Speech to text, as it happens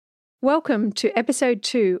Welcome to episode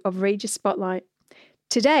 2 of Regis Spotlight.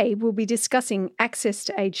 Today we'll be discussing access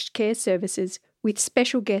to aged care services with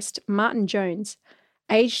special guest Martin Jones,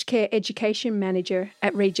 Aged Care Education Manager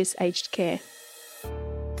at Regis Aged Care.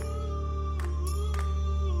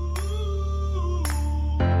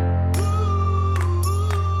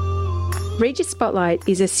 Regis Spotlight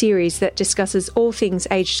is a series that discusses all things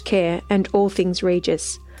aged care and all things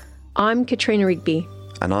Regis. I'm Katrina Rigby.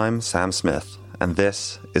 And I'm Sam Smith, and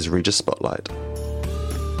this is Regis Spotlight.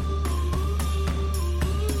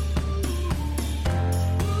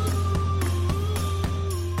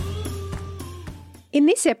 In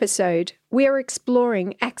this episode, we are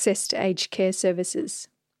exploring access to aged care services.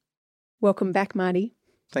 Welcome back, Marty.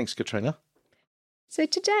 Thanks, Katrina. So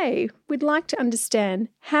today, we'd like to understand,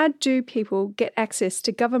 how do people get access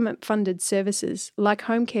to government-funded services like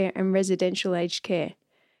home care and residential aged care?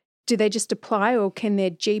 Do they just apply, or can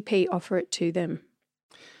their GP offer it to them?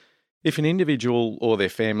 If an individual or their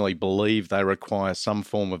family believe they require some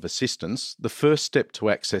form of assistance, the first step to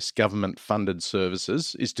access government-funded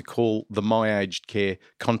services is to call the My Aged Care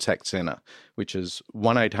Contact Centre, which is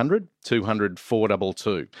 1800 200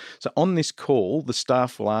 422. So on this call, the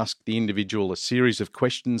staff will ask the individual a series of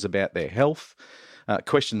questions about their health,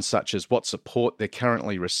 questions such as what support they're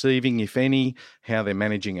currently receiving, if any, how they're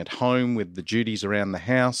managing at home with the duties around the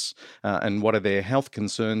house, and what are their health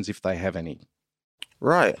concerns if they have any.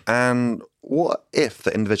 Right, and what if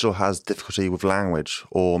the individual has difficulty with language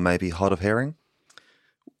or maybe hard of hearing?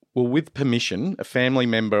 Well, with permission, a family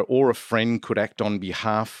member or a friend could act on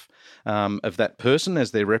behalf of that person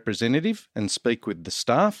as their representative and speak with the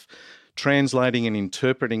staff. Translating and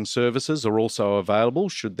interpreting services are also available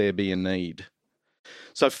should there be a need.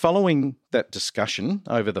 So following that discussion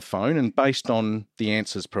over the phone and based on the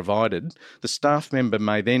answers provided, the staff member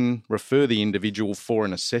may then refer the individual for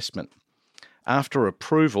an assessment. After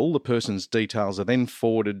approval, the person's details are then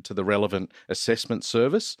forwarded to the relevant assessment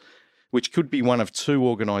service, which could be one of two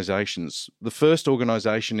organisations. The first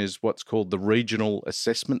organisation is what's called the Regional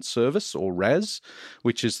Assessment Service, or RAS,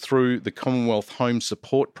 which is through the Commonwealth Home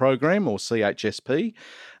Support Program, or CHSP.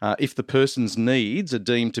 If the person's needs are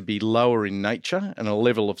deemed to be lower in nature and a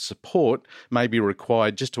level of support may be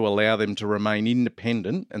required just to allow them to remain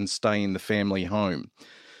independent and stay in the family home.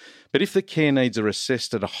 But if the care needs are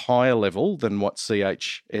assessed at a higher level than what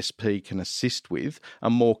CHSP can assist with, a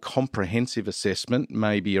more comprehensive assessment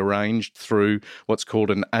may be arranged through what's called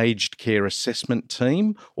an Aged Care Assessment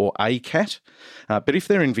Team, or ACAT. But if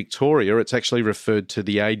they're in Victoria, it's actually referred to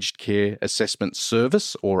the Aged Care Assessment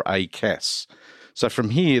Service, or ACAS. So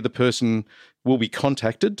from here, the person will be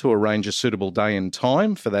contacted to arrange a suitable day and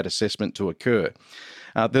time for that assessment to occur.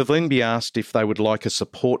 They'll then be asked if they would like a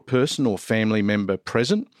support person or family member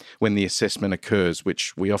present when the assessment occurs,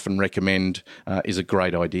 which we often recommend is a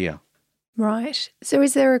great idea. Right. So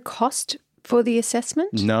is there a cost for the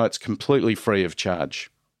assessment? No, it's completely free of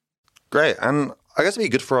charge. Great, and I guess it'd be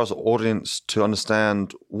good for our audience to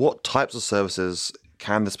understand what types of services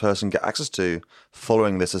can this person get access to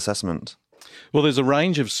following this assessment. Well, there's a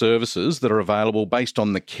range of services that are available based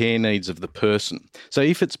on the care needs of the person. So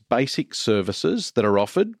if it's basic services that are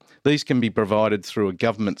offered, these can be provided through a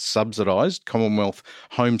government-subsidised Commonwealth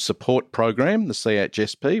Home Support Program, the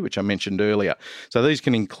CHSP, which I mentioned earlier. So these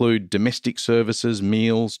can include domestic services,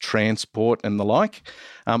 meals, transport and the like.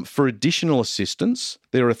 For additional assistance,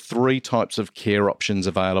 there are 3 types of care options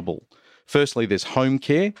available. Firstly, there's home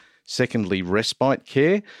care. Secondly, respite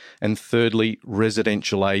care. And thirdly,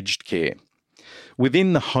 residential aged care.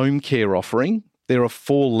 Within the home care offering, there are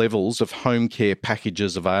 4 levels of home care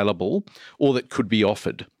packages available or that could be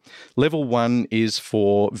offered. Level 1 is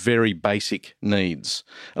for very basic needs.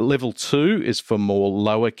 Level 2 is for more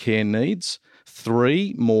lower care needs.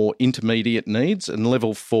 3, more intermediate needs. And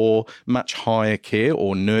level 4, much higher care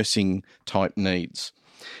or nursing type needs.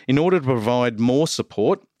 In order to provide more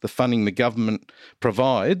support, the funding the government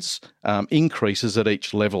provides increases at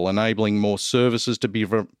each level, enabling more services to be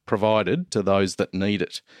provided to those that need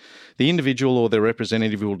it. The individual or their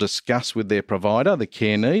representative will discuss with their provider the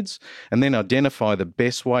care needs and then identify the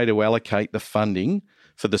best way to allocate the funding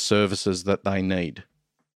for the services that they need.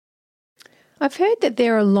 I've heard that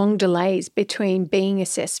there are long delays between being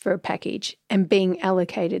assessed for a package and being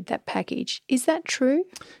allocated that package. Is that true?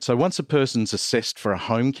 So once a person's assessed for a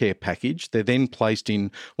home care package, they're then placed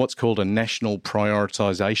in what's called a national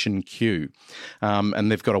prioritisation queue,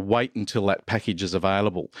 and they've got to wait until that package is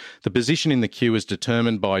available. The position in the queue is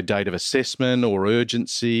determined by date of assessment or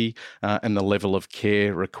urgency and the level of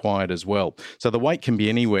care required as well. So the wait can be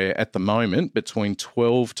anywhere at the moment between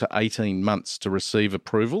 12 to 18 months to receive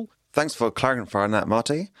approval. Thanks for clarifying that,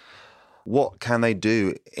 Marty. What can they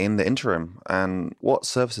do in the interim, and what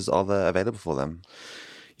services are there available for them?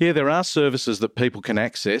 Yeah, there are services that people can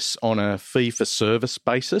access on a fee-for-service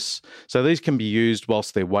basis. So these can be used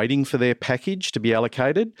whilst they're waiting for their package to be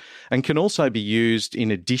allocated, and can also be used in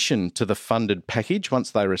addition to the funded package once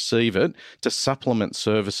they receive it to supplement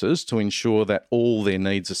services to ensure that all their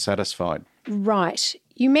needs are satisfied. Right.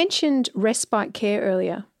 You mentioned respite care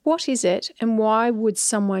earlier. What is it and why would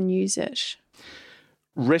someone use it?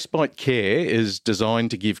 Respite care is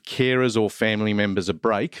designed to give carers or family members a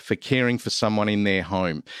break for caring for someone in their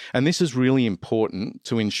home. And this is really important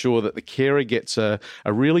to ensure that the carer gets a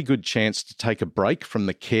really good chance to take a break from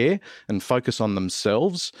the care and focus on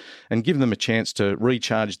themselves, and give them a chance to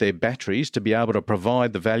recharge their batteries to be able to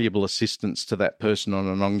provide the valuable assistance to that person on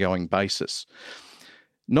an ongoing basis.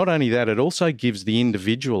 Not only that, it also gives the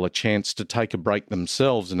individual a chance to take a break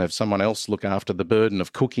themselves and have someone else look after the burden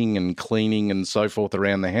of cooking and cleaning and so forth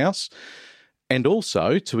around the house, and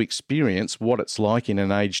also to experience what it's like in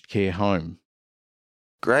an aged care home.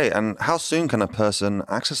 Great. And how soon can a person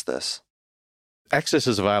access this? Access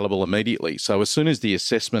is available immediately. So as soon as the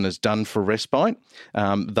assessment is done for respite,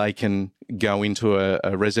 they can go into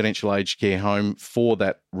a residential aged care home for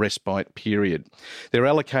that respite period. They're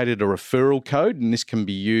allocated a referral code, and this can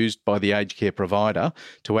be used by the aged care provider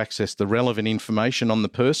to access the relevant information on the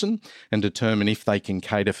person and determine if they can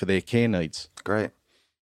cater for their care needs. Great.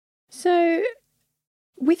 So,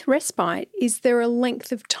 with respite, is there a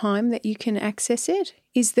length of time that you can access it?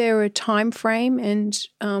 Is there a time frame, and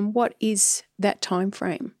what is that time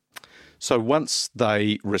frame? So once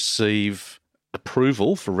they receive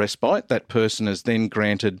approval for respite, that person is then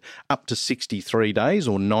granted up to 63 days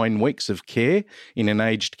or 9 weeks of care in an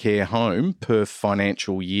aged care home per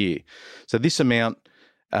financial year. So this amount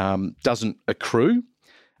doesn't accrue,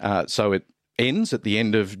 so it ends at the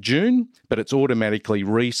end of June, but it's automatically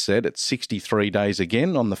reset at 63 days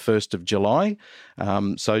again on the 1st of July.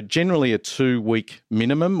 So generally a 2-week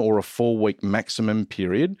minimum or a 4-week maximum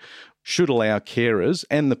period should allow carers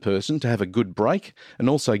and the person to have a good break and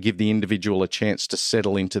also give the individual a chance to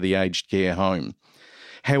settle into the aged care home.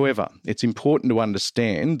 However, it's important to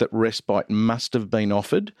understand that respite must have been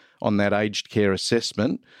offered on that aged care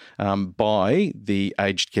assessment by the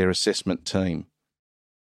aged care assessment team.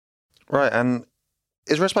 Right. And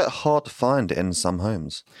is respite hard to find in some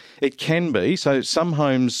homes? It can be. So some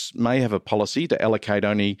homes may have a policy to allocate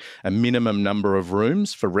only a minimum number of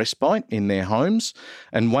rooms for respite in their homes,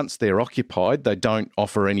 and once they're occupied, they don't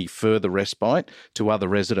offer any further respite to other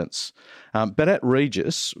residents. But at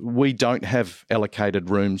Regis, we don't have allocated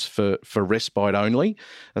rooms for respite only.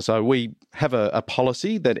 So we have a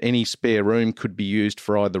policy that any spare room could be used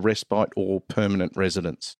for either respite or permanent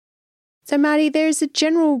residence. So, Marty, there is a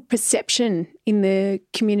general perception in the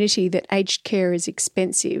community that aged care is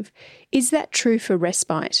expensive. Is that true for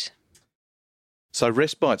respite? So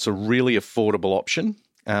respite's a really affordable option,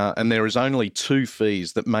 and there is only 2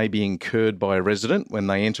 fees that may be incurred by a resident when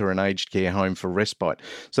they enter an aged care home for respite.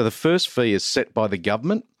 So the first fee is set by the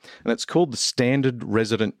government, and it's called the Standard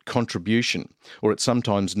Resident Contribution, or it's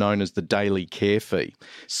sometimes known as the Daily Care Fee.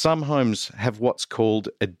 Some homes have what's called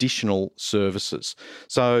additional services.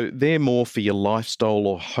 So they're more for your lifestyle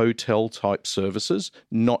or hotel type services,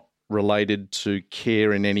 not related to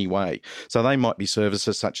care in any way. So they might be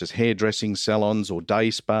services such as hairdressing salons or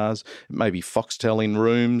day spas, it may be foxtel in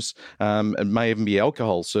rooms, it may even be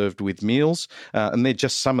alcohol served with meals, and they're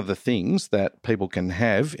just some of the things that people can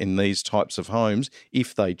have in these types of homes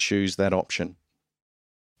if they choose that option.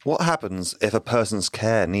 What happens if a person's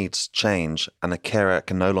care needs change and a carer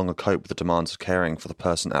can no longer cope with the demands of caring for the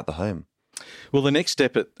person at the home? Well, the next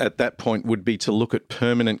step at that point would be to look at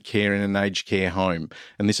permanent care in an aged care home,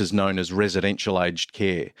 and this is known as residential aged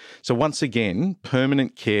care. So once again,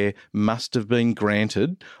 permanent care must have been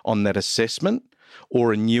granted on that assessment,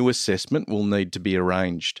 or a new assessment will need to be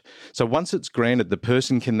arranged. So once it's granted, the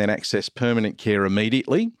person can then access permanent care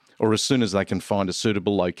immediately, or as soon as they can find a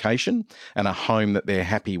suitable location and a home that they're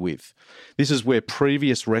happy with. This is where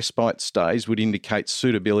previous respite stays would indicate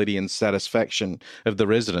suitability and satisfaction of the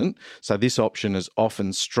resident, so this option is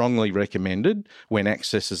often strongly recommended when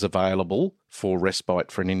access is available for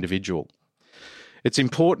respite for an individual. It's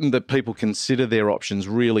important that people consider their options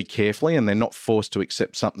really carefully and they're not forced to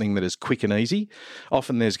accept something that is quick and easy.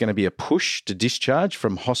 Often there's going to be a push to discharge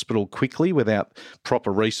from hospital quickly without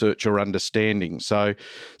proper research or understanding. So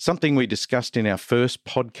something we discussed in our first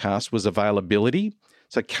podcast was availability.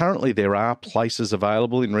 So currently there are places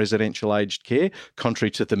available in residential aged care,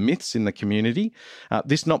 contrary to the myths in the community.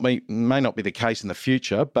 This may not be the case in the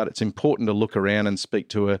future, but it's important to look around and speak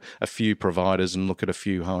to a few providers and look at a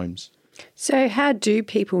few homes. So how do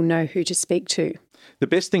people know who to speak to? The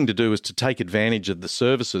best thing to do is to take advantage of the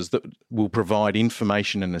services that will provide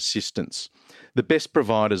information and assistance. The best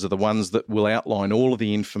providers are the ones that will outline all of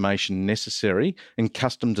the information necessary and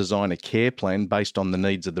custom design a care plan based on the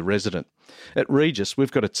needs of the resident. At Regis,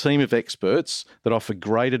 we've got a team of experts that offer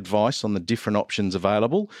great advice on the different options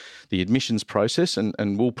available, the admissions process,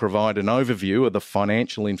 and will provide an overview of the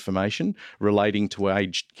financial information relating to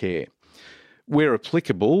aged care. Where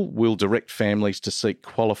applicable, we'll direct families to seek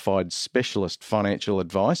qualified specialist financial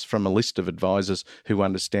advice from a list of advisors who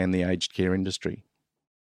understand the aged care industry.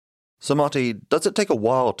 So Marty, does it take a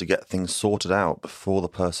while to get things sorted out before the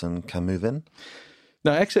person can move in?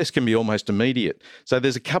 No, access can be almost immediate. So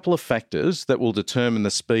there's a couple of factors that will determine the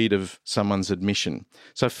speed of someone's admission.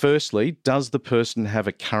 So firstly, does the person have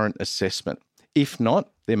a current assessment? If not,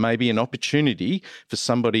 there may be an opportunity for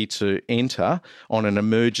somebody to enter on an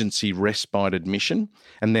emergency respite admission,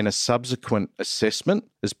 and then a subsequent assessment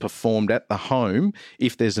is performed at the home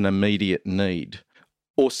if there's an immediate need.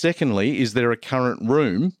 Or secondly, is there a current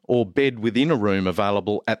room or bed within a room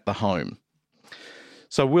available at the home?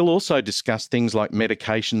 So we'll also discuss things like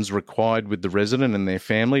medications required with the resident and their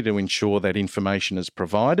family to ensure that information is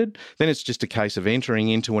provided. Then it's just a case of entering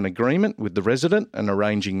into an agreement with the resident and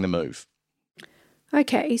arranging the move.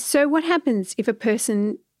 Okay, so what happens if a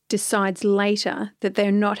person decides later that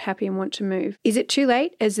they're not happy and want to move? Is it too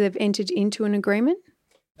late as they've entered into an agreement?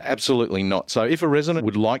 Absolutely not. So if a resident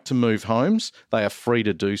would like to move homes, they are free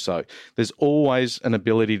to do so. There's always an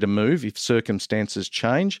ability to move if circumstances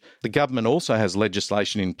change. The government also has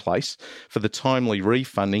legislation in place for the timely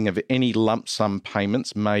refunding of any lump sum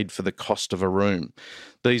payments made for the cost of a room.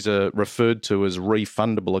 These are referred to as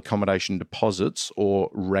refundable accommodation deposits, or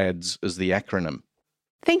RADs as the acronym.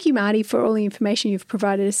 Thank you, Marty, for all the information you've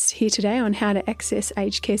provided us here today on how to access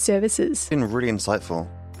aged care services. It's been really insightful.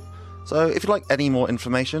 So if you'd like any more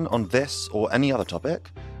information on this or any other topic,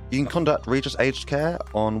 you can contact Regis Aged Care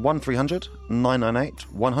on 1300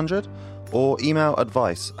 998 100 or email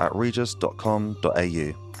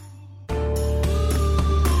advice@regis.com.au.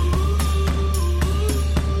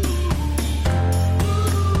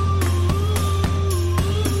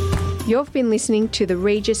 You've been listening to the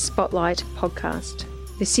Regis Spotlight podcast,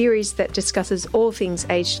 the series that discusses all things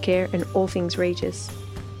aged care and all things Regis.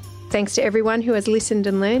 Thanks to everyone who has listened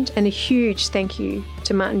and learned, and a huge thank you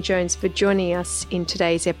to Martin Jones for joining us in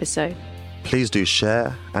today's episode. Please do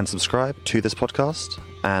share and subscribe to this podcast,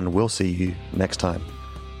 and we'll see you next time.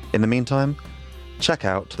 In the meantime, check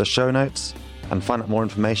out the show notes and find out more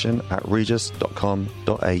information at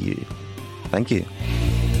regis.com.au. Thank you.